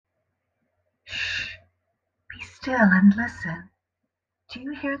still and listen. Do you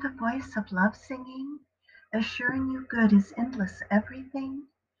hear the voice of love singing, assuring you good is endless everything?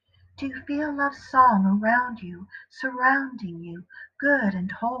 Do you feel love's song around you, surrounding you, good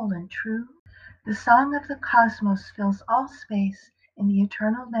and whole and true? The song of the cosmos fills all space in the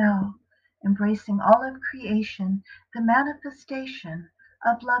eternal now, embracing all of creation, the manifestation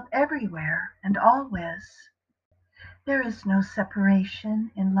of love everywhere and always. There is no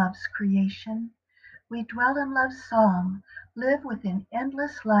separation in love's creation. We dwell in love's song, live within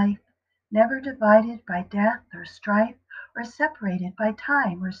endless life, never divided by death or strife, or separated by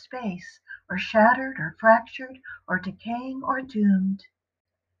time or space, or shattered or fractured, or decaying or doomed.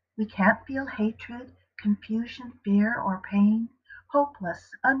 We can't feel hatred, confusion, fear, or pain,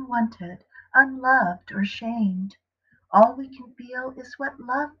 hopeless, unwanted, unloved, or shamed. All we can feel is what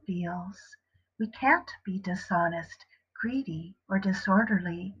love feels. We can't be dishonest, greedy, or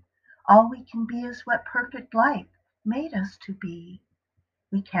disorderly. All we can be is what perfect life made us to be.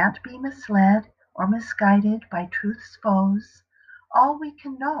 We can't be misled or misguided by truth's foes. All we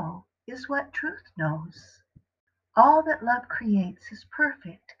can know is what truth knows. All that love creates is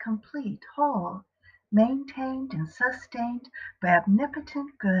perfect, complete, whole, maintained and sustained by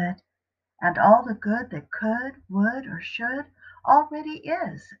omnipotent good, and all the good that could, would, or should already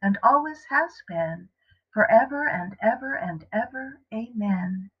is and always has been, forever and ever and ever.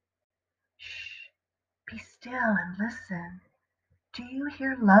 Amen. Shh, be still and listen. Do you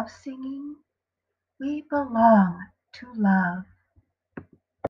hear love singing? We belong to love.